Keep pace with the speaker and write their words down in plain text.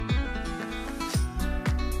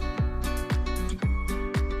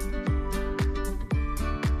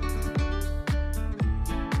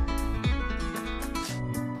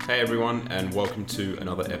Hey everyone, and welcome to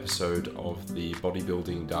another episode of the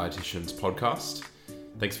Bodybuilding Dietitians podcast.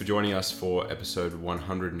 Thanks for joining us for episode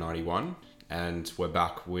 191, and we're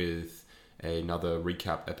back with another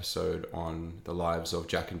recap episode on the lives of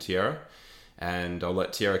Jack and Tiara. And I'll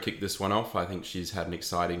let Tiara kick this one off. I think she's had an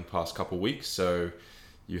exciting past couple weeks, so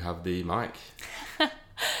you have the mic.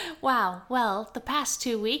 Wow. Well, the past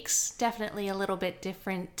 2 weeks, definitely a little bit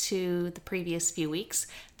different to the previous few weeks.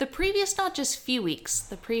 The previous, not just few weeks,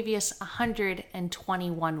 the previous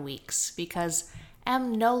 121 weeks, because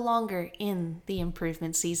I'm no longer in the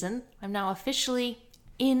improvement season. I'm now officially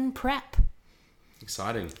in prep.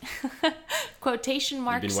 Exciting. Quotation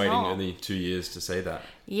marks. You've been waiting only 2 years to say that.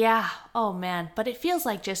 Yeah. Oh man. But it feels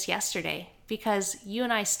like just yesterday, because you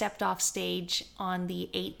and I stepped off stage on the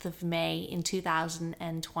 8th of May in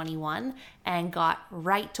 2021 and got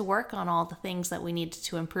right to work on all the things that we needed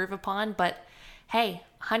to improve upon. But hey,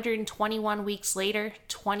 121 weeks later,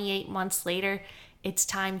 28 months later, it's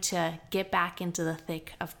time to get back into the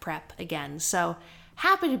thick of prep again. So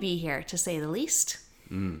happy to be here, to say the least.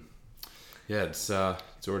 Yeah, it's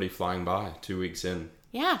already flying by, 2 weeks in.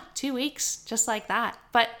 Yeah, 2 weeks, just like that.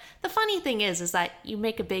 But the funny thing is that you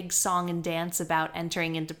make a big song and dance about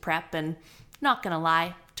entering into prep, and not gonna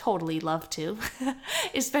lie, totally love to,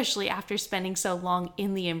 especially after spending so long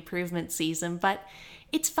in the improvement season. But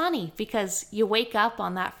it's funny because you wake up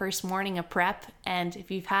on that first morning of prep, and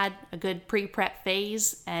if you've had a good pre-prep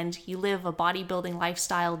phase and you live a bodybuilding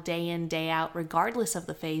lifestyle day in, day out, regardless of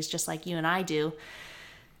the phase, just like you and I do,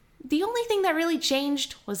 the only thing that really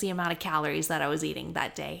changed was the amount of calories that I was eating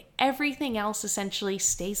that day. Everything else essentially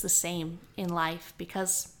stays the same in life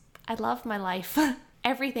because I love my life.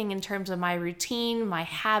 Everything in terms of my routine, my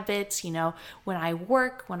habits, when I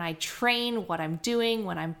work, when I train, what I'm doing,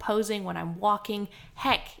 when I'm posing, when I'm walking,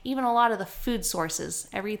 heck, even a lot of the food sources,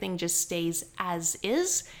 everything just stays as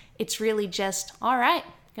is. It's really just, all right,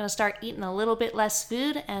 gonna start eating a little bit less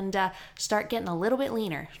food and start getting a little bit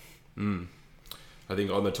leaner. I think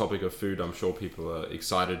on the topic of food, I'm sure people are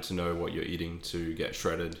excited to know what you're eating to get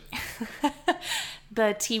shredded.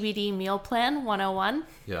 The TBD meal plan 101.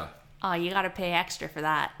 Yeah. Oh, you got to pay extra for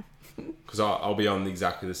that. Because I'll be on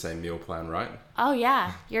exactly the same meal plan, right? Oh,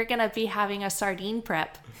 yeah. You're going to be having a sardine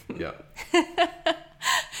prep. Yeah.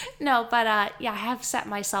 No, but I have set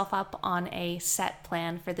myself up on a set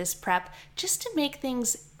plan for this prep just to make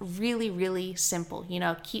things really, really simple.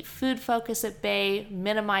 Keep food focus at bay,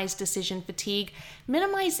 minimize decision fatigue,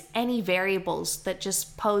 minimize any variables that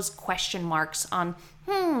just pose question marks on,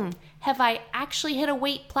 have I actually hit a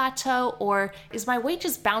weight plateau, or is my weight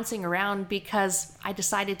just bouncing around because I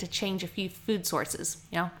decided to change a few food sources?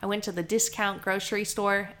 I went to the discount grocery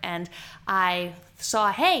store and I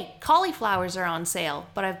saw, hey, cauliflowers are on sale,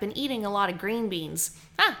 but I've been eating a lot of green beans.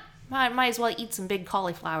 I might as well eat some big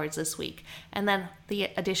cauliflowers this week. And then the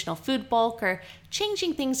additional food bulk or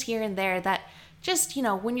changing things here and there that just,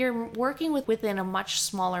 when you're working within a much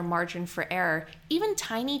smaller margin for error, even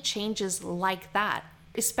tiny changes like that,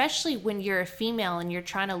 especially when you're a female and you're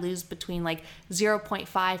trying to lose between like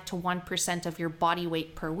 0.5 to 1% of your body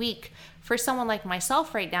weight per week. For someone like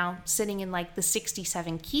myself right now, sitting in like the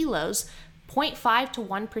 67 kilos, 0.5 to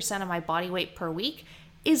 1% of my body weight per week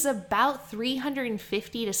is about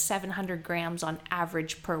 350 to 700 grams on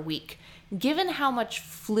average per week. Given how much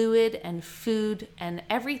fluid and food and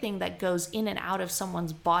everything that goes in and out of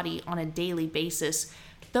someone's body on a daily basis,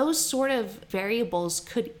 those sort of variables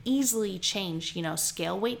could easily change,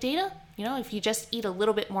 scale weight data. If you just eat a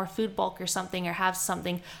little bit more food bulk or something, or have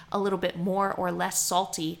something a little bit more or less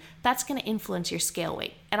salty, that's going to influence your scale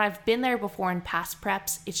weight. And I've been there before in past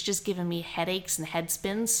preps. It's just given me headaches and head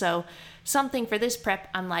spins. So something for this prep,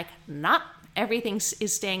 I'm like, nah, everything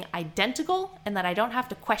is staying identical and that I don't have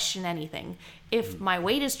to question anything. If my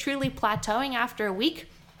weight is truly plateauing after a week,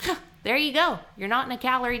 there you go. You're not in a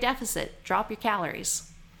calorie deficit. Drop your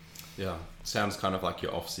calories. Yeah. Sounds kind of like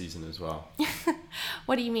your off season as well.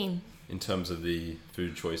 What do you mean? In terms of the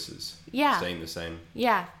food choices. Yeah. Staying the same.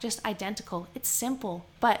 Yeah, just identical. It's simple.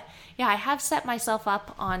 But yeah, I have set myself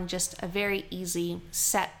up on just a very easy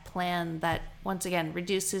set plan that, once again,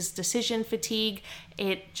 reduces decision fatigue.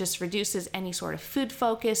 It just reduces any sort of food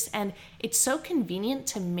focus. And it's so convenient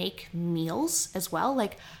to make meals as well.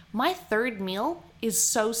 Like my third meal is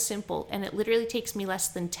so simple and it literally takes me less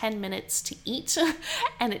than 10 minutes to eat.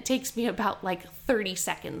 And it takes me about like 30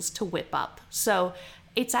 seconds to whip up. So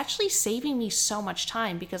it's actually saving me so much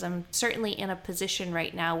time because I'm certainly in a position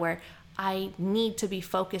right now where I need to be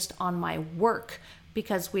focused on my work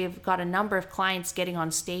because we've got a number of clients getting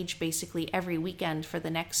on stage basically every weekend for the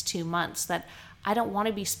next 2 months that I don't want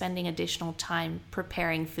to be spending additional time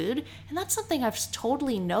preparing food. And that's something I've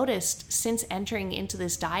totally noticed since entering into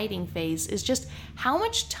this dieting phase, is just how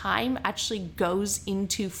much time actually goes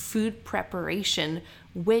into food preparation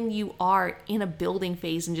when you are in a building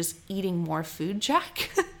phase and just eating more food, Jack.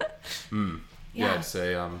 Yeah, it's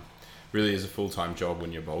really is a full-time job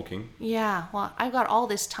when you're bulking. Yeah, well, I've got all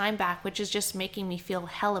this time back, which is just making me feel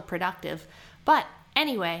hella productive. But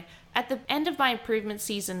anyway, at the end of my improvement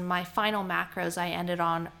season, my final macros, I ended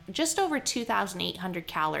on just over 2,800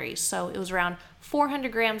 calories. So it was around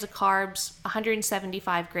 400 grams of carbs,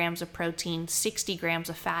 175 grams of protein, 60 grams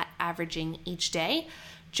of fat averaging each day.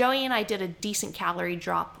 Joey and I did a decent calorie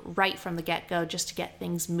drop right from the get-go just to get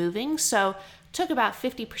things moving. So took about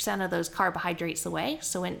 50% of those carbohydrates away.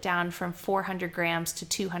 So went down from 400 grams to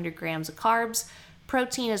 200 grams of carbs.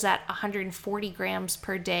 Protein is at 140 grams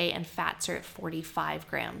per day and fats are at 45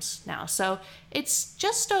 grams now. So it's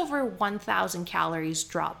just over 1,000 calories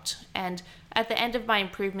dropped. And at the end of my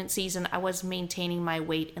improvement season, I was maintaining my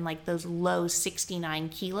weight in like those low 69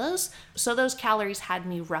 kilos. So those calories had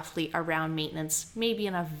me roughly around maintenance, maybe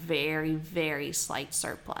in a very, very slight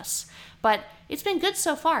surplus. But it's been good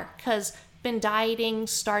so far because been dieting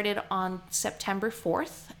started on September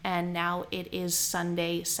 4th and now it is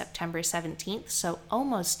Sunday, September 17th, so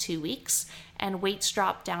almost 2 weeks, and weight's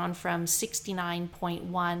dropped down from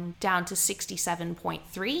 69.1 down to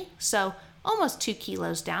 67.3, so almost 2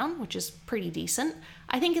 kilos down, which is pretty decent.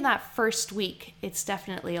 I think in that first week, it's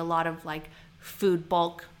definitely a lot of like food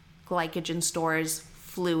bulk, glycogen stores,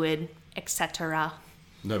 fluid, etc.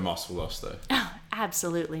 No muscle loss though. Oh,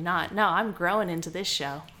 absolutely not. No, I'm growing into this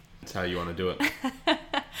show. That's how you want to do it.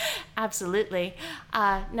 Absolutely.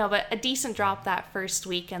 No, but a decent drop that first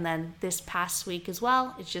week, and then this past week as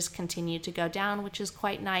well, it's just continued to go down, which is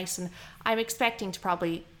quite nice. And I'm expecting to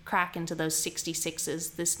probably crack into those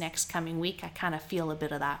 66s this next coming week. I kind of feel a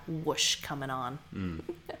bit of that whoosh coming on.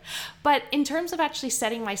 But in terms of actually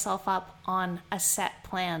setting myself up on a set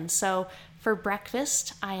plan, so for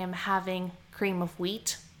breakfast, I am having cream of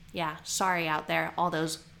wheat. Yeah, sorry out there, all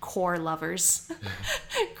those core lovers.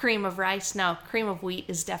 Cream of rice. No, cream of wheat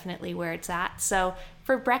is definitely where it's at. So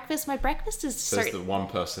for breakfast, my breakfast is... There's the one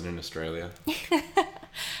person in Australia.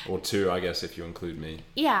 Or two, I guess, if you include me.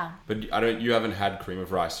 Yeah. But you haven't had cream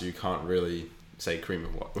of rice, so you can't really say cream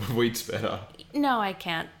of wheat's better. No, I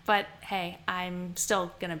can't. But hey, I'm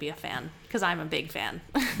still going to be a fan because I'm a big fan.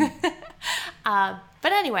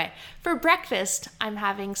 But anyway, for breakfast, I'm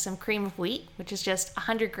having some cream of wheat, which is just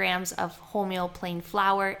 100 grams of wholemeal plain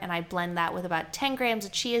flour, and I blend that with about 10 grams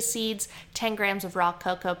of chia seeds, 10 grams of raw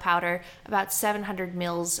cocoa powder, about 700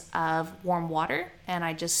 mils of warm water, and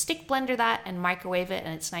I just stick blender that and microwave it,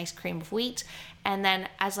 and it's nice cream of wheat. And then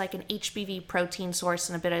as like an HBV protein source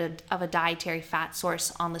and a bit of a dietary fat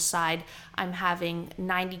source on the side, I'm having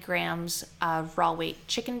 90 grams of raw weight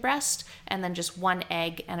chicken breast, and then just 1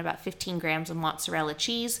 egg and about 15 grams of mozzarella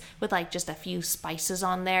cheese with like just a few spices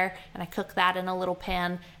on there. And I cook that in a little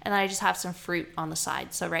pan, and then I just have some fruit on the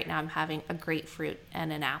side. So right now I'm having a grapefruit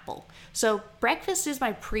and an apple. So breakfast is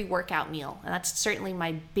my pre-workout meal, and that's certainly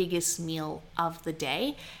my biggest meal of the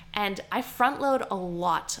day. And I front load a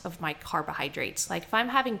lot of my carbohydrates. Like if I'm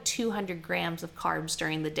having 200 grams of carbs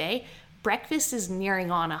during the day, breakfast is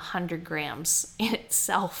nearing on 100 grams in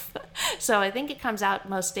itself. So I think it comes out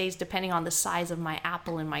most days, depending on the size of my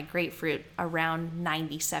apple and my grapefruit, around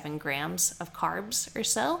 97 grams of carbs or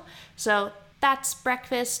so. So that's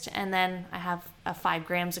breakfast. And then I have 5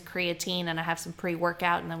 grams of creatine, and I have some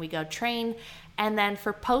pre-workout, and then we go train. And then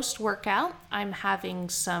for post-workout, I'm having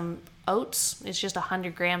some oats. It's just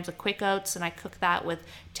 100 grams of quick oats, and I cook that with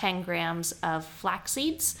 10 grams of flax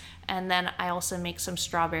seeds. And then I also make some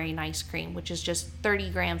strawberry nice cream, which is just 30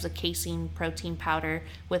 grams of casein protein powder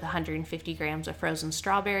with 150 grams of frozen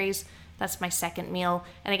strawberries. That's my second meal.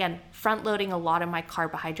 And again, front loading a lot of my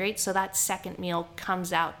carbohydrates. So that second meal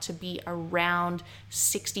comes out to be around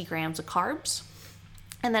 60 grams of carbs.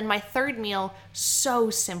 And then my third meal, so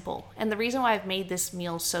simple. And the reason why I've made this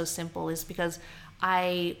meal so simple is because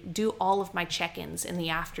I do all of my check-ins in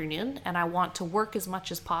the afternoon, and I want to work as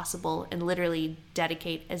much as possible and literally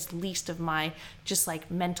dedicate as least of my just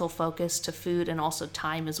like mental focus to food and also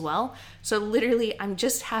time as well. So literally I'm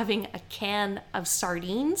just having a can of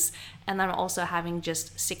sardines, and I'm also having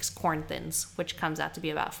just 6 corn thins, which comes out to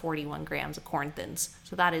be about 41 grams of corn thins.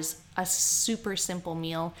 So that is a super simple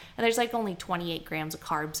meal, and there's like only 28 grams of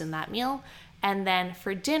carbs in that meal. And then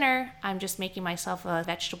for dinner, I'm just making myself a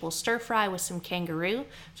vegetable stir fry with some kangaroo.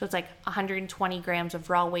 So it's like 120 grams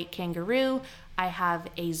of raw weight kangaroo. I have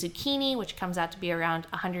a zucchini, which comes out to be around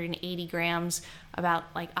 180 grams, about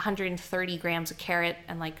like 130 grams of carrot,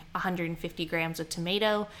 and like 150 grams of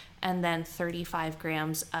tomato, and then 35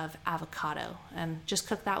 grams of avocado. And just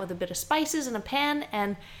cook that with a bit of spices in a pan,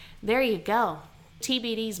 and there you go.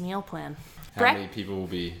 TBD's meal plan. How many people will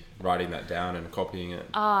be writing that down and copying it?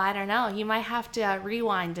 Oh, I don't know. You might have to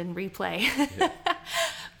rewind and replay. Yeah.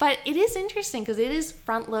 But it is interesting because it is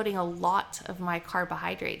front-loading a lot of my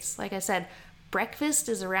carbohydrates. Like I said, breakfast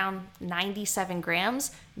is around 97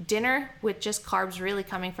 grams. Dinner, with just carbs really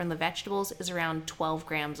coming from the vegetables, is around 12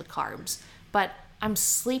 grams of carbs. But I'm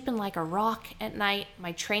sleeping like a rock at night.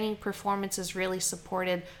 My training performance is really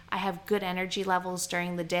supported. I have good energy levels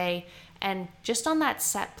during the day. And just on that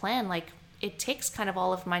set plan, like, it ticks kind of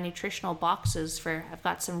all of my nutritional boxes for, I've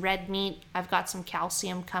got some red meat, I've got some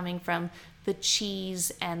calcium coming from the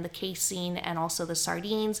cheese and the casein and also the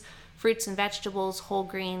sardines, fruits and vegetables, whole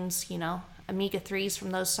greens, omega-3s from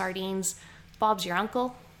those sardines. Bob's your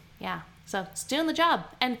uncle. Yeah, so it's doing the job.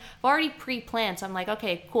 And I've already pre-planned, so I'm like,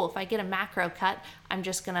 okay, cool. If I get a macro cut, I'm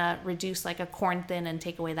just going to reduce like a corn thin and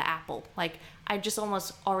take away the apple. Like, I'm just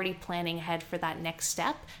almost already planning ahead for that next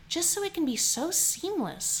step, just so it can be so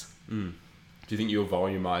seamless. Do you think you'll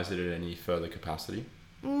volumize it at any further capacity?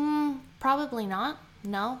 Probably not.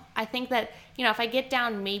 No. I think that, if I get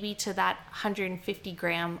down maybe to that 150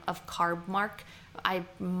 gram of carb mark, I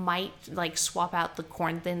might like swap out the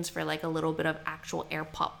corn thins for like a little bit of actual air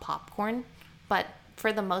pop popcorn. But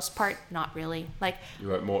for the most part, not really. Like, you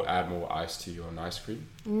won't add more ice to your ice cream?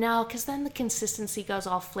 No, because then the consistency goes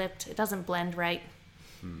all flipped. It doesn't blend right.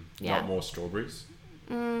 Yeah. Not more strawberries?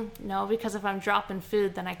 No, because if I'm dropping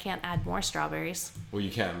food, then I can't add more strawberries. Well,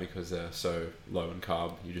 you can, because they're so low in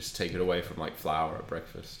carb. You just take it away from like flour at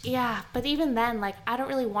breakfast. Yeah, but even then, like, I don't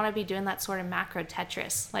really want to be doing that sort of macro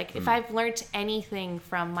Tetris. Like, if I've learned anything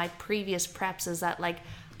from my previous preps is that, like,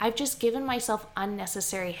 I've just given myself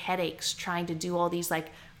unnecessary headaches trying to do all these like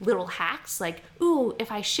little hacks. Like, ooh,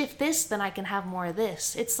 if I shift this, then I can have more of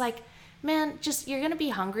this. It's like, man, just, you're going to be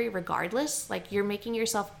hungry regardless. Like, you're making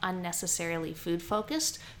yourself unnecessarily food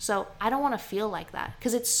focused. So I don't want to feel like that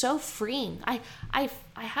because it's so freeing. I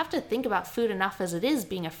have to think about food enough as it is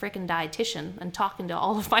being a freaking dietitian and talking to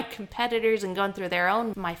all of my competitors and going through their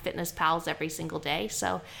own MyFitnessPals every single day.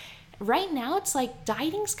 So right now it's like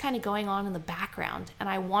dieting's kind of going on in the background, and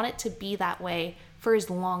I want it to be that way for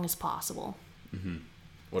as long as possible.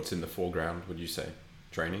 What's in the foreground, would you say?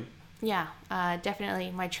 Training? Yeah, definitely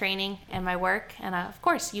my training and my work, and of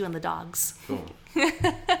course you and the dogs. Cool.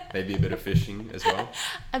 Maybe a bit of fishing as well?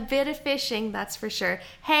 A bit of fishing, that's for sure.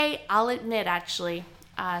 Hey, I'll admit actually,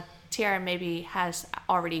 Tiara maybe has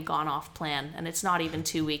already gone off plan, and it's not even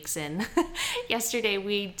 2 weeks in. Yesterday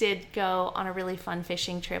we did go on a really fun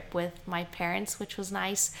fishing trip with my parents, which was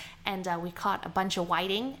nice, and we caught a bunch of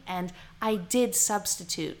whiting, and I did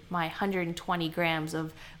substitute my 120 grams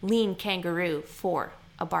of lean kangaroo for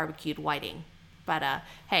a barbecued whiting. But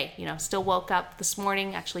hey, still woke up this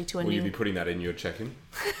morning actually to a new... Will you be putting that in your check-in?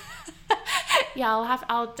 Yeah,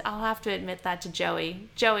 I'll have to admit that to Joey.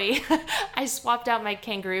 Joey, I swapped out my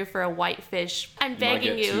kangaroo for a whitefish. I'm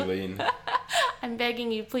begging you. Might get too lean. I'm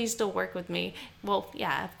begging you, please still work with me. Well,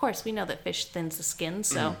 yeah, of course, we know that fish thins the skin,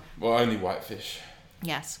 so... Well, only whitefish.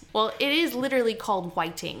 Yes. Well, it is literally called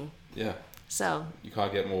whiting. Yeah. So... You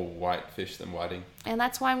can't get more whitefish than whiting. And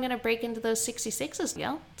that's why I'm going to break into those 66s, It's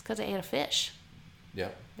because I ate a fish. Yeah.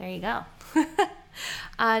 There you go.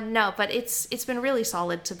 No, but it's been really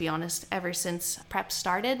solid, to be honest, ever since prep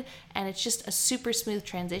started, and it's just a super smooth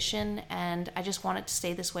transition, and I just want it to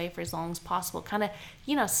stay this way for as long as possible, kind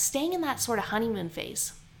of, staying in that sort of honeymoon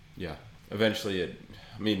phase. Yeah, eventually it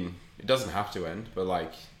doesn't have to end, but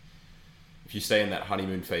like, if you stay in that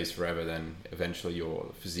honeymoon phase forever, then eventually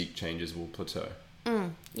your physique changes will plateau.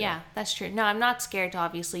 Yeah, that's true. No, I'm not scared to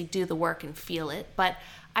obviously do the work and feel it, but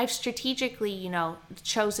I've strategically,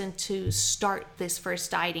 chosen to start this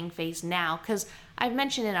first dieting phase now because I've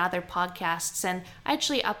mentioned in other podcasts, and I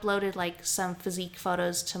actually uploaded like some physique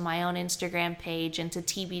photos to my own Instagram page and to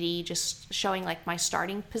TBD, just showing like my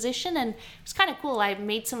starting position, and it's kind of cool. I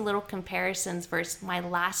made some little comparisons versus my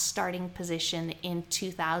last starting position in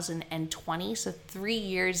 2020, so 3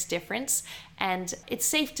 years difference. And it's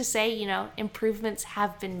safe to say, improvements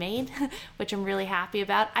have been made, which I'm really happy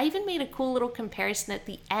about. I even made a cool little comparison at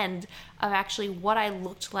the end of actually what I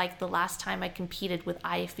looked like the last time I competed with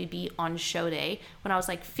IFBB on show day when I was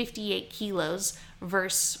like 58 kilos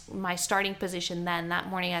versus my starting position then. That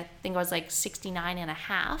morning, I think I was like 69 and a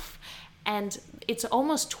half. and it's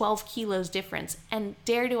almost 12 kilos difference. And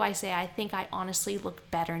dare do I say, I think I honestly look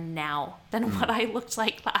better now than what I looked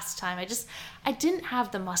like last time. I didn't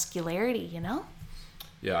have the muscularity, you know?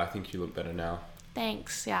 Yeah, I think you look better now.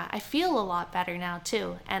 Thanks. Yeah, I feel a lot better now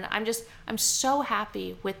too. And I'm so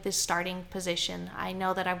happy with this starting position. I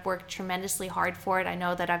know that I've worked tremendously hard for it. I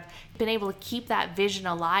know that I've been able to keep that vision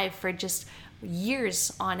alive for just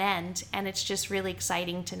years on end. And it's just really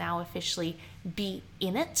exciting to now officially be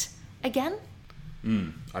in it again.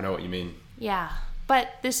 I know what you mean. Yeah. But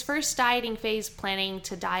this first dieting phase, planning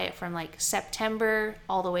to diet from like September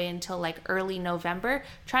all the way until like early November,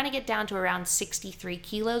 trying to get down to around 63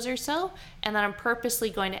 kilos or so. And then I'm purposely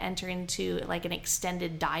going to enter into like an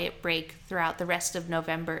extended diet break throughout the rest of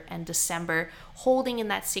November and December, holding in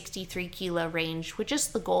that 63 kilo range with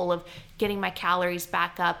just the goal of getting my calories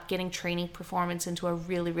back up, getting training performance into a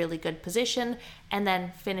really, really good position, and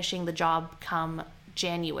then finishing the job come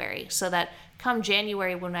January, so that come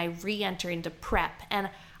January when I re-enter into prep, and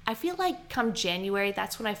I feel like come January,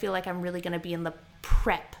 that's when I feel like I'm really going to be in the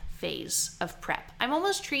prep phase of prep. I'm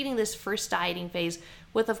almost treating this first dieting phase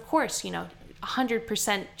with, of course,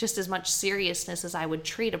 100% just as much seriousness as I would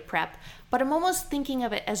treat a prep, but I'm almost thinking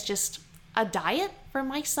of it as just a diet for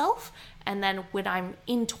myself. And then when I'm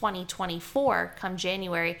in 2024, come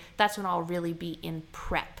January, that's when I'll really be in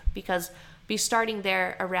prep, because be starting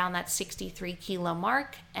there around that 63 kilo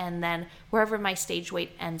mark, and then wherever my stage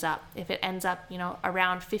weight ends up. If it ends up,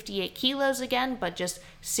 around 58 kilos again, but just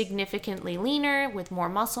significantly leaner with more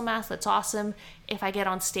muscle mass, that's awesome. If I get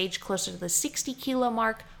on stage closer to the 60 kilo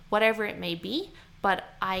mark, whatever it may be, but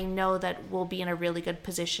I know that we'll be in a really good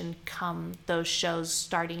position come those shows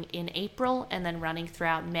starting in April and then running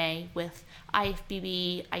throughout May with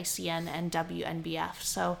IFBB, ICN, and WNBF.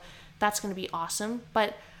 So that's going to be awesome.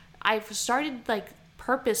 But I've started like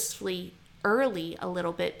purposefully early a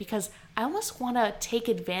little bit because I almost want to take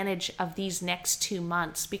advantage of these next 2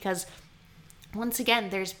 months, because once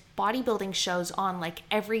again, there's bodybuilding shows on like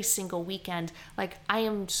every single weekend. Like I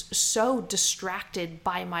am so distracted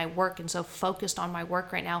by my work and so focused on my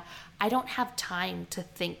work right now. I don't have time to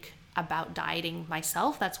think about dieting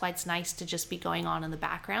myself. That's why it's nice to just be going on in the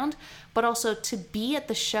background, but also to be at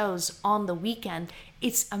the shows on the weekend.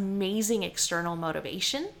 It's amazing external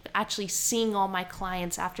motivation, actually seeing all my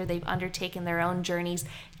clients after they've undertaken their own journeys,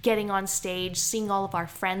 getting on stage, seeing all of our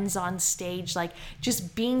friends on stage, like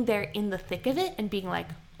just being there in the thick of it and being like,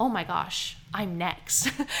 oh my gosh, I'm next.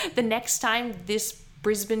 The next time this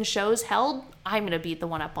Brisbane show's held, I'm going to be the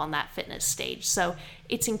one up on that fitness stage. So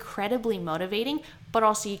it's incredibly motivating, but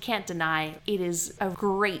also you can't deny it is a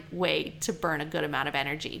great way to burn a good amount of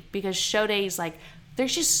energy, because show days, like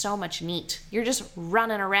there's just so much neat. You're just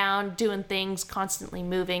running around, doing things, constantly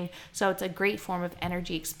moving. So it's a great form of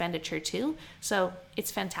energy expenditure too. So it's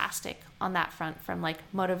fantastic on that front, from like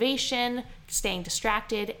motivation, staying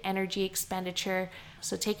distracted, energy expenditure.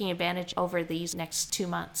 So taking advantage over these next 2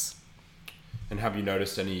 months. And have you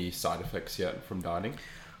noticed any side effects yet from dieting?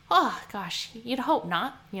 Oh gosh, you'd hope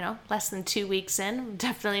not. Less than 2 weeks in, I'm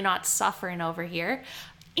definitely not suffering over here.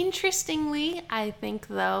 Interestingly, I think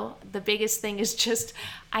though, the biggest thing is just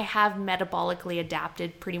I have metabolically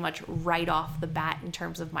adapted pretty much right off the bat in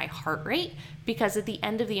terms of my heart rate, because at the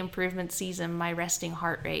end of the improvement season, my resting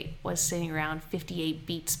heart rate was sitting around 58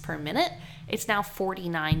 beats per minute. It's now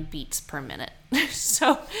 49 beats per minute.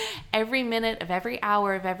 So every minute of every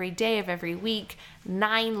hour of every day of every week,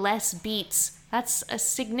 9 less beats. That's a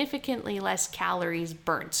significantly less calories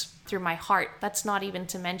burnt through my heart. That's not even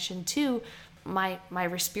to mention too my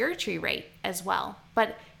respiratory rate as well.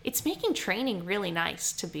 But it's making training really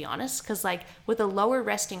nice, to be honest, because like with a lower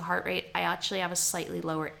resting heart rate, I actually have a slightly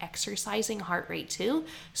lower exercising heart rate too.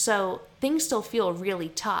 So things still feel really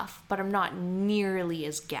tough, but I'm not nearly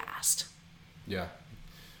as gassed. Yeah,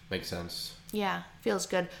 makes sense. Yeah, feels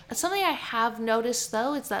good. Something I have noticed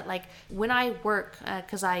though is that like when I work,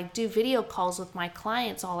 because I do video calls with my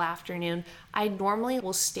clients all afternoon, I normally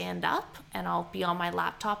will stand up and I'll be on my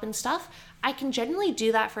laptop and stuff. I can generally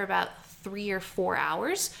do that for about 3 or 4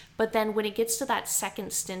 hours, but then when it gets to that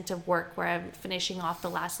second stint of work where I'm finishing off the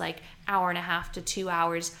last like hour and a half to 2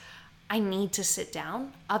 hours, I need to sit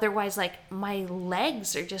down. Otherwise, like my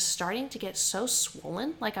legs are just starting to get so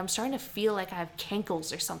swollen. Like I'm starting to feel like I have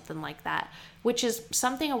cankles or something like that, which is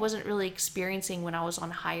something I wasn't really experiencing when I was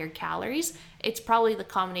on higher calories. It's probably the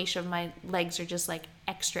combination of my legs are just like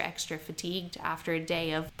extra fatigued after a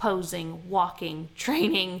day of posing, walking,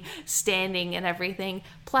 training, standing and everything.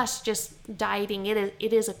 Plus just dieting,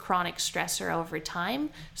 it is a chronic stressor over time.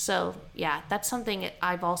 So yeah, that's something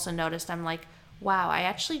I've also noticed. I'm like, wow,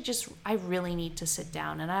 I really need to sit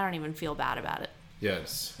down, and I don't even feel bad about it. Yeah,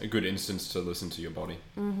 it's a good instance to listen to your body.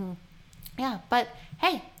 Yeah, but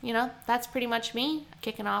hey, that's pretty much me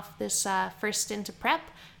kicking off this first stint of prep,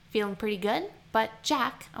 feeling pretty good. But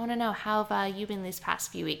Jack, I want to know, how have you been these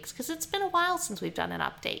past few weeks? Because it's been a while since we've done an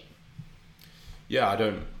update. Yeah,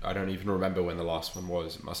 I don't even remember when the last one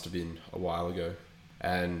was. It must have been a while ago.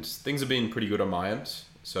 And things have been pretty good on my end.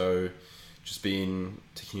 So just been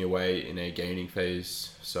ticking away in a gaining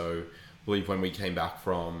phase. So I believe when we came back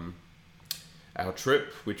from our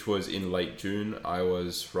trip, which was in late June, I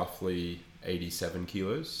was roughly 87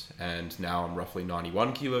 kilos, and now I'm roughly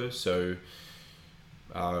 91 kilos. So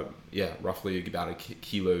roughly about a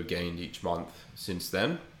kilo gained each month since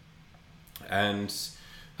then. And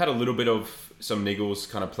had a little bit of some niggles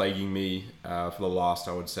kind of plaguing me for the last,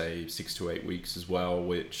 I would say, 6 to 8 weeks as well,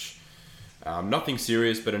 which nothing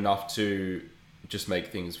serious, but enough to just make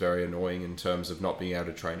things very annoying in terms of not being able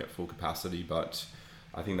to train at full capacity. But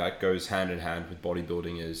I think that goes hand in hand with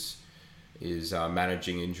bodybuilding is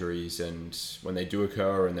managing injuries, and when they do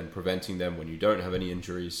occur, and then preventing them when you don't have any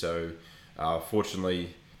injuries. So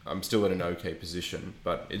fortunately, I'm still in an okay position,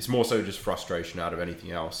 but it's more so just frustration out of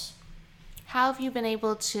anything else. How have you been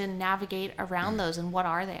able to navigate around those, and what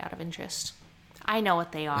are they, out of interest? I know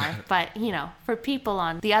what they are, but for people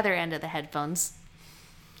on the other end of the headphones.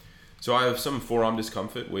 So I have some forearm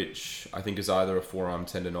discomfort, which I think is either a forearm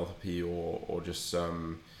tendinopathy or just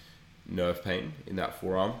some nerve pain in that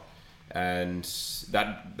forearm. And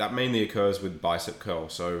that mainly occurs with bicep curl.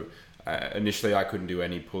 So initially I couldn't do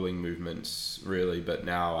any pulling movements really, but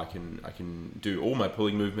now I can do all my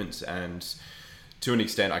pulling movements, and to an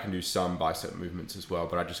extent I can do some bicep movements as well,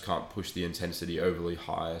 but I just can't push the intensity overly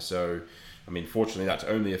high. So, fortunately that's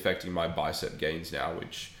only affecting my bicep gains now,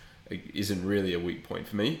 which isn't really a weak point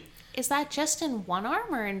for me. Is that just in one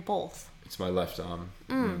arm or in both? It's my left arm.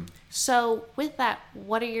 So with that,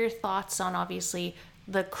 what are your thoughts on obviously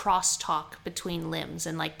the crosstalk between limbs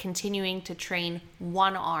and continuing to train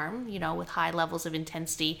one arm, with high levels of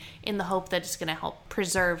intensity in the hope that it's going to help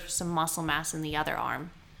preserve some muscle mass in the other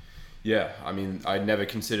arm? Yeah, I never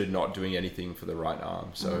considered not doing anything for the right arm.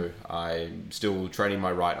 So I'm still training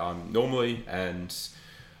my right arm normally, and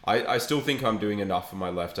I still think I'm doing enough for my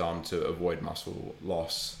left arm to avoid muscle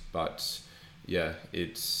loss. But yeah,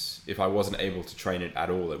 if I wasn't able to train it at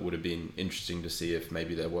all, it would have been interesting to see if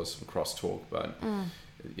maybe there was some crosstalk. But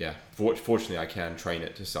yeah, fortunately I can train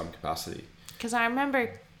it to some capacity. Because I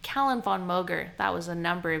remember Callan von Moger, that was a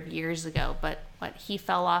number of years ago, but he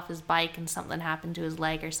fell off his bike and something happened to his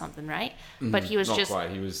leg or something, right? But he was not quite.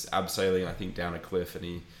 He was abseiling, I think, down a cliff, and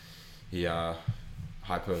he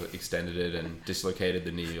hyperextended it and dislocated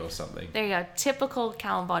the knee or something. There you go. Typical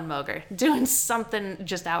Callan von Moger, doing something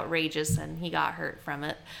just outrageous, and he got hurt from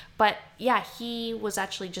it. But yeah, he was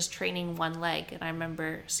actually just training one leg, and I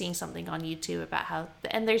remember seeing something on YouTube about how,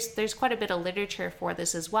 and there's quite a bit of literature for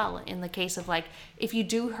this as well, in the case of if you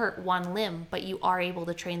do hurt one limb but you are able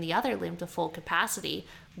to train the other limb to full capacity,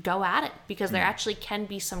 go at it, because there actually can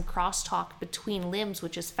be some crosstalk between limbs,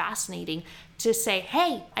 which is fascinating to say,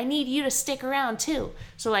 hey, I need you to stick around too.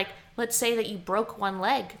 So let's say that you broke one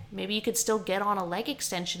leg, maybe you could still get on a leg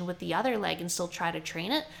extension with the other leg and still try to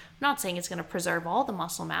train it. I'm not saying it's going to preserve all the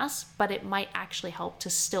muscle mass, but it might actually help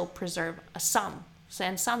to still preserve some.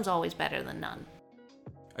 And some's always better than none.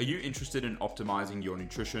 Are you interested in optimizing your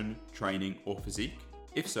nutrition, training, or physique?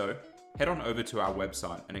 If so, head on over to our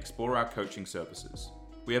website and explore our coaching services.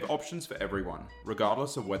 We have options for everyone,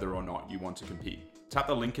 regardless of whether or not you want to compete. Tap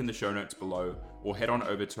the link in the show notes below, or head on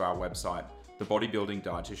over to our website,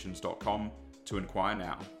 thebodybuildingdietitians.com, to inquire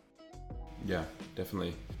now. Yeah,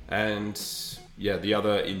 definitely. And yeah, the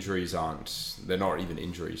other injuries they're not even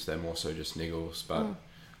injuries, they're more so just niggles, but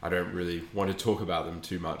I don't really want to talk about them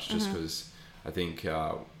too much, just because I think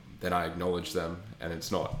then I acknowledge them, and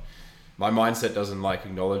it's not, my mindset doesn't like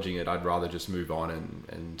acknowledging it. I'd rather just move on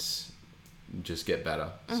and just get better.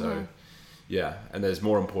 So yeah, and there's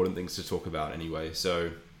more important things to talk about anyway.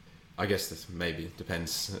 So I guess this maybe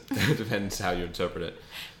depends how you interpret it.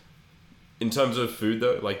 In terms of food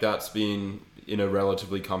though, that's been in a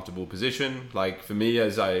relatively comfortable position. For me,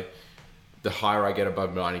 the higher I get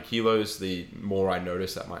above 90 kilos, the more I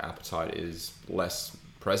notice that my appetite is less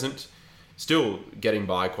present. Still getting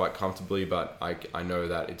by quite comfortably, but I know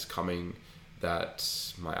that it's coming,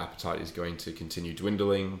 that my appetite is going to continue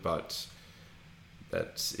dwindling, but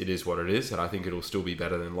that it is what it is, and I think it'll still be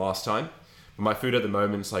better than last time. But my food at the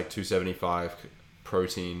moment is 275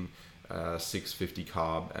 protein, 650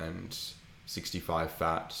 carb, and 65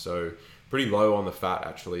 fat. So pretty low on the fat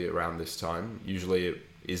actually around this time. Usually it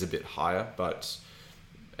is a bit higher, but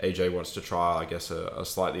AJ wants to try, I guess, a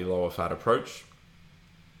slightly lower fat approach.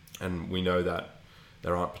 And we know that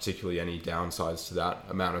there aren't particularly any downsides to that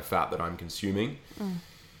amount of fat that I'm consuming.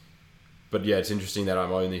 But yeah, it's interesting that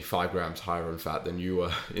I'm only 5 grams higher on fat than you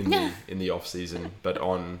were in the off season, but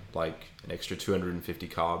on like an extra 250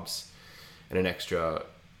 carbs and an extra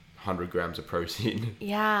 100 grams of protein.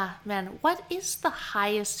 Yeah, man. What is the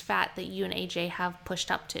highest fat that you and AJ have pushed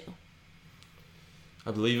up to? I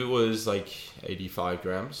believe it was like 85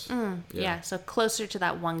 grams. Yeah, so closer to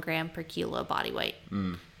that 1 gram per kilo body weight.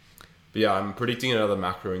 But yeah, I'm predicting another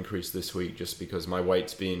macro increase this week just because my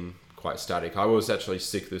weight's been quite static. I was actually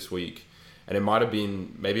sick this week, and it might have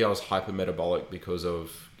been, maybe I was hypermetabolic because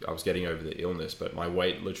I was getting over the illness, but my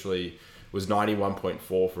weight literally was 91.4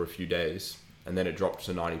 for a few days, and then it dropped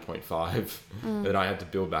to 90.5. Then I had to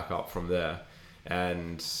build back up from there.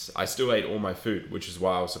 And I still ate all my food, which is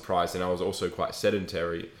why I was surprised. And I was also quite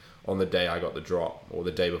sedentary on the day I got the drop, or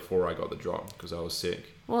the day before I got the drop, because I was sick.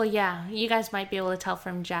 Well, yeah, you guys might be able to tell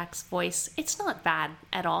from Jack's voice. It's not bad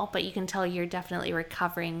at all, but you can tell you're definitely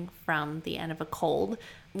recovering from the end of a cold.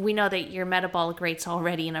 We know that your metabolic rate's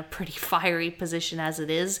already in a pretty fiery position as it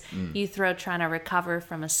is. You throw trying to recover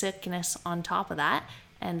from a sickness on top of that,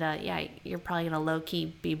 and yeah, you're probably going to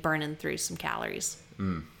low-key be burning through some calories.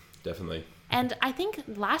 Definitely. And I think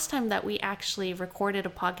last time that we actually recorded a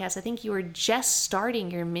podcast, I think you were just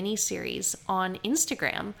starting your mini-series on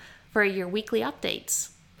Instagram for your weekly updates.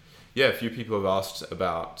 Yeah, a few people have asked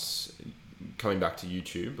about coming back to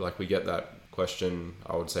YouTube. Like, we get that question,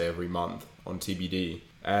 I would say, every month on TBD.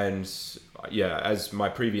 And yeah, as my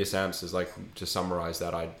previous answers, like, to summarize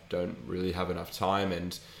that, I don't really have enough time,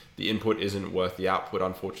 and the input isn't worth the output,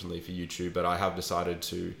 unfortunately, for YouTube. But I have decided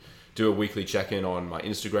to do a weekly check-in on my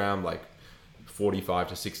Instagram, like 45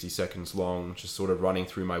 to 60 seconds long, just sort of running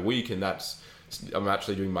through my week. And I'm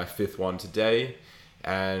actually doing my 5th one today,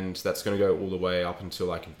 and that's going to go all the way up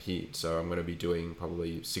until I compete. So I'm going to be doing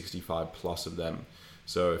probably 65 plus of them.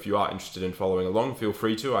 So if you are interested in following along, feel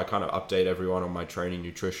free to. I kind of update everyone on my training,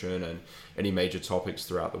 nutrition, and any major topics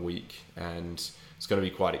throughout the week. And it's going to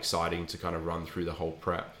be quite exciting to kind of run through the whole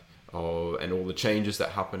prep and all the changes that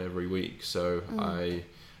happen every week. So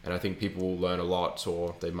I think people will learn a lot,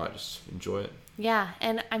 or they might just enjoy it. Yeah,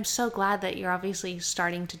 and I'm so glad that you're obviously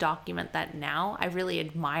starting to document that now. I really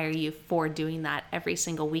admire you for doing that every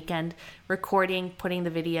single weekend, recording, putting the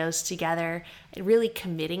videos together, and really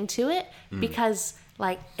committing to it. Because,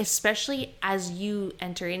 like, especially as you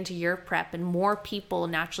enter into your prep and more people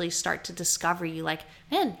naturally start to discover you, like,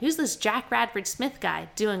 man, who's this Jack Radford Smith guy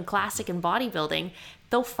doing classic and bodybuilding?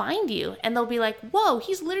 They'll find you and they'll be like, whoa,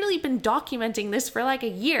 he's literally been documenting this for like a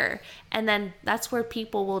year. And then that's where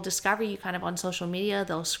people will discover you kind of on social media.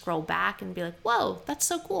 They'll scroll back and be like, whoa, that's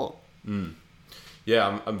so cool.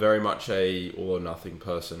 Yeah, I'm very much a all or nothing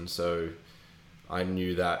person. So I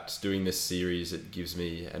knew that doing this series, it gives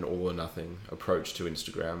me an all or nothing approach to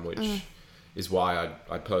Instagram, which is why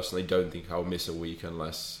I personally don't think I'll miss a week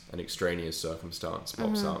unless an extraneous circumstance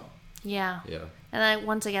pops up. Yeah. And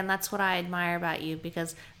once again, that's what I admire about you,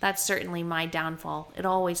 because that's certainly my downfall. It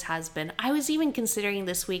always has been. I was even considering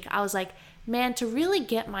this week, I was like, man, to really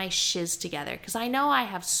get my shiz together, because I know I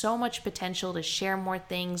have so much potential to share more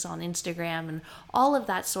things on Instagram and all of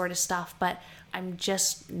that sort of stuff, but I'm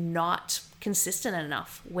just not consistent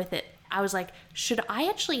enough with it. I was like, should I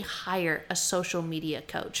actually hire a social media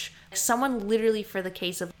coach? Someone literally for the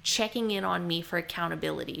case of checking in on me for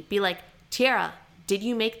accountability. Be like, Tiara, did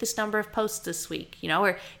you make this number of posts this week?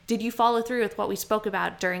 Or did you follow through with what we spoke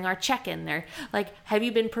about during our check-in? Or like, have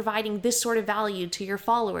you been providing this sort of value to your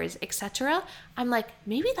followers, etc.? I'm like,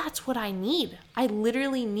 maybe that's what I need. I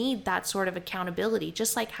literally need that sort of accountability,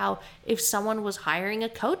 just like how if someone was hiring a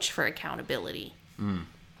coach for accountability.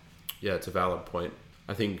 Yeah, it's a valid point.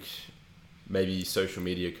 I think maybe social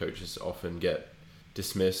media coaches often get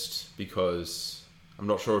dismissed because, I'm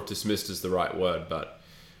not sure if dismissed is the right word, but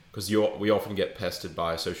because we often get pestered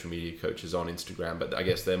by social media coaches on Instagram, but I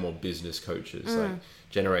guess they're more business coaches, like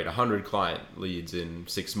generate 100 client leads in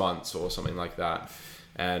 6 months or something like that.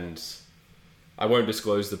 And I won't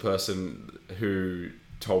disclose the person who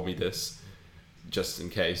told me this, just in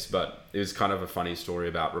case, but it was kind of a funny story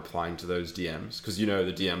about replying to those DMs, because the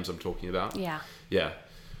DMs I'm talking about. Yeah.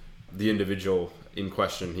 The individual in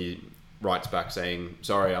question, he writes back saying,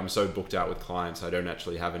 sorry, I'm so booked out with clients, I don't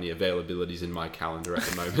actually have any availabilities in my calendar at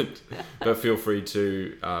the moment, but feel free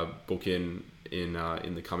to book in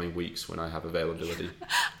the coming weeks when I have availability.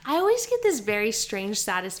 I always get this very strange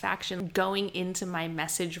satisfaction going into my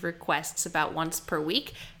message requests about once per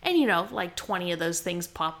week, and like 20 of those things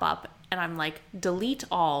pop up, and I'm like, delete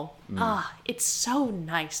all. It's so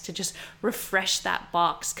nice to just refresh that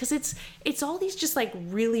box, because it's all these just like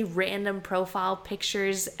really random profile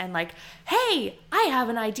pictures and like, hey, I have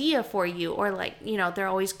an idea for you, or like, you know, they're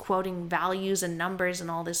always quoting values and numbers and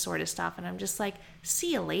all this sort of stuff, and I'm just like,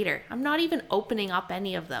 see you later. I'm not even opening up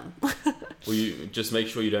any of them. Well, you just make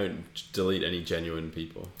sure you don't delete any genuine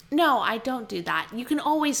people. No, I don't do that. You can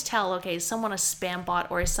always tell, okay, is someone a spam bot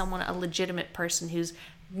or is someone a legitimate person who's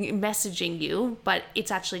messaging you, but it's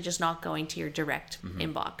actually just not going to your direct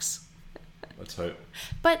inbox. Let's hope.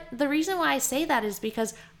 But the reason why I say that is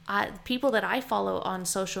because people that I follow on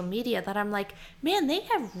social media that I'm like, man, they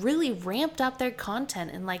have really ramped up their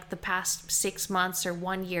content in like the past 6 months or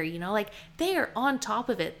 1 year, you know, like they are on top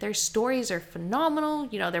of it. Their stories are phenomenal.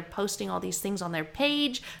 You know, they're posting all these things on their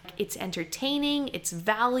page. It's entertaining, it's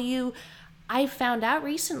value. I found out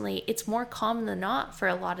recently it's more common than not for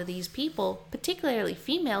a lot of these people, particularly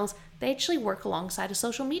females, they actually work alongside a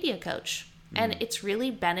social media coach. And it's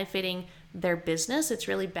really benefiting their business. It's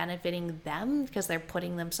really benefiting them because they're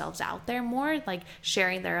putting themselves out there more, like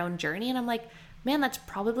sharing their own journey. And I'm like, man, that's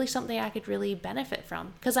probably something I could really benefit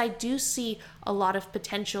from, because I do see a lot of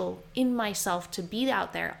potential in myself to be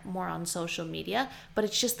out there more on social media, but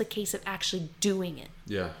it's just the case of actually doing it.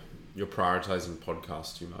 Yeah. You're prioritizing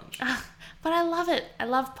podcasts too much. But I love it. I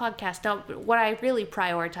love podcasts. Now, what I really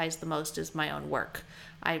prioritize the most is my own work.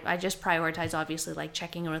 I just prioritize, obviously, like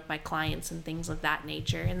checking in with my clients and things of that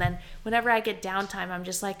nature. And then whenever I get downtime, I'm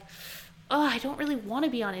just like, oh, I don't really want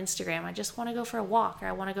to be on Instagram. I just want to go for a walk, or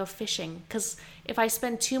I want to go fishing. Because if I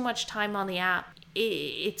spend too much time on the app,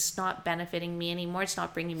 it's not benefiting me anymore. It's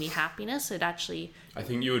not bringing me happiness. It actually... I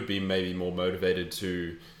think you would be maybe more motivated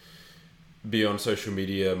to be on social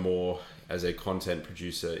media more as a content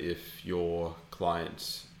producer if your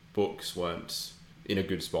clients' books weren't in a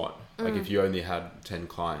good spot. Like if you only had 10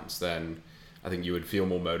 clients, then I think you would feel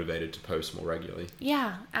more motivated to post more regularly.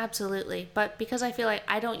 Yeah, absolutely. But because I feel like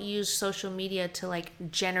I don't use social media to like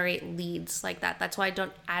generate leads like that, that's why I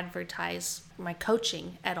don't advertise my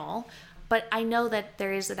coaching at all. But I know that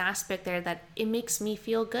there is an aspect there that it makes me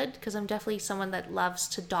feel good, because I'm definitely someone that loves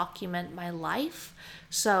to document my life.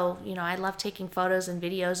 So, you know, I love taking photos and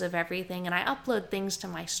videos of everything, and I upload things to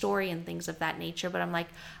my story and things of that nature. But I'm like,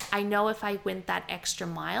 I know if I went that extra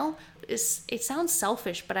mile, it sounds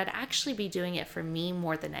selfish, but I'd actually be doing it for me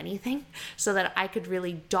more than anything, so that I could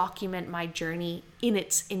really document my journey in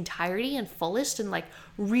its entirety and fullest, and like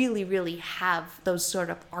really, really have those sort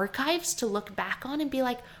of archives to look back on and be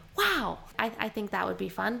like, wow, I think that would be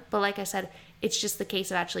fun. But like I said, it's just the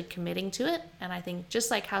case of actually committing to it. And I think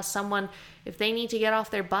just like how someone, if they need to get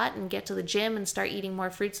off their butt and get to the gym and start eating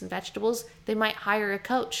more fruits and vegetables, they might hire a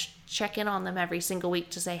coach, check in on them every single week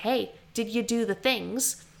to say, hey, did you do the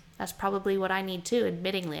things? That's probably what I need too.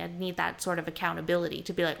 Admittingly, I need that sort of accountability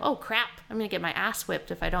to be like, oh crap, I'm going to get my ass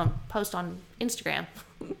whipped if I don't post on Instagram.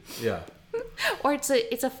 Yeah. Or it's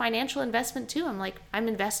a financial investment too. I'm like, I'm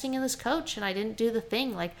investing in this coach and I didn't do the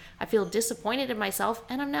thing. Like, I feel disappointed in myself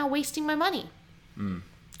and I'm now wasting my money.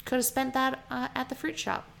 Could have spent that at the fruit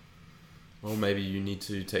shop. Well, maybe you need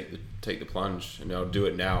to take the plunge, and I'll do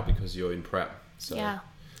it now because you're in prep. So. Yeah.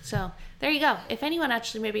 So there you go. If anyone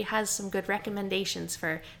actually maybe has some good recommendations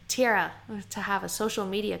for Tira to have a social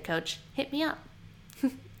media coach, hit me up.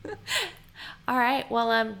 All right.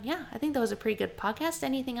 Well, yeah, I think that was a pretty good podcast.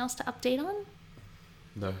 Anything else to update on?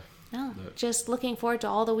 No. Just looking forward to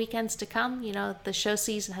all the weekends to come. You know, the show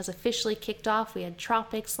season has officially kicked off. We had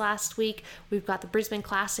Tropics last week. We've got the Brisbane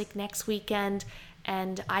Classic next weekend,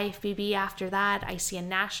 and IFBB after that, ICN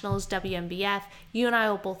Nationals, WNBF. You and I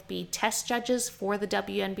will both be test judges for the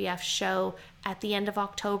WNBF show at the end of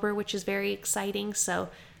October, which is very exciting. So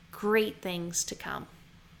great things to come.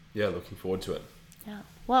 Yeah, looking forward to it. Yeah.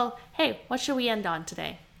 Well, hey, what should we end on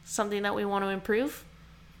today? Something that we want to improve?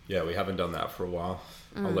 Yeah, we haven't done that for a while.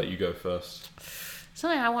 I'll let you go first.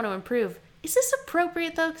 Something I want to improve. Is this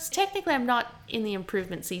appropriate though? Because technically I'm not in the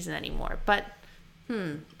improvement season anymore, but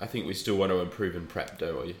I think we still want to improve in prep,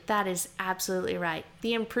 don't we? that is absolutely right.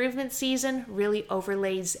 The improvement season really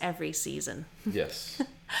overlays every season. Yes.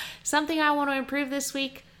 Something I want to improve this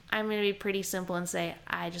week, I'm going to be pretty simple and say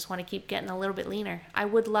I just want to keep getting a little bit leaner. I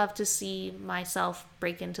would love to see myself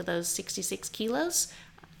break into those 66 kilos.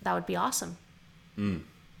 That would be awesome.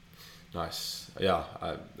 Nice. Yeah,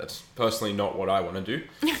 that's personally not what I want to do.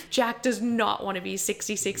 Jack does not want to be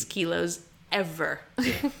 66 kilos ever.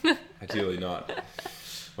 Ideally not.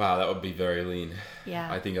 Wow, that would be very lean.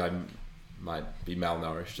 Yeah. I think I might be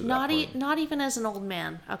malnourished at Not that point. not even as an old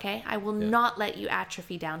man, okay? I will not let you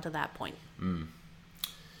atrophy down to that point.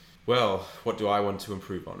 Well, what do I want to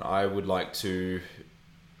improve on? I would like to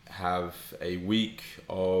have a week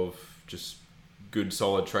of just good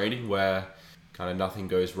solid training where kind of nothing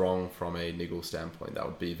goes wrong from a niggle standpoint. That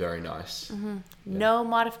would be very nice. No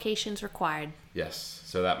modifications required. Yes.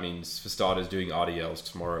 So that means, for starters, doing RDLs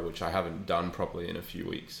tomorrow, which I haven't done properly in a few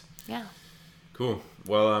weeks. Yeah. Cool.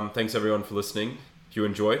 Well, thanks everyone for listening. If you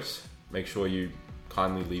enjoyed, make sure you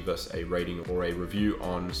kindly leave us a rating or a review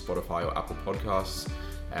on Spotify or Apple Podcasts,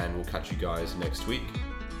 and we'll catch you guys next week.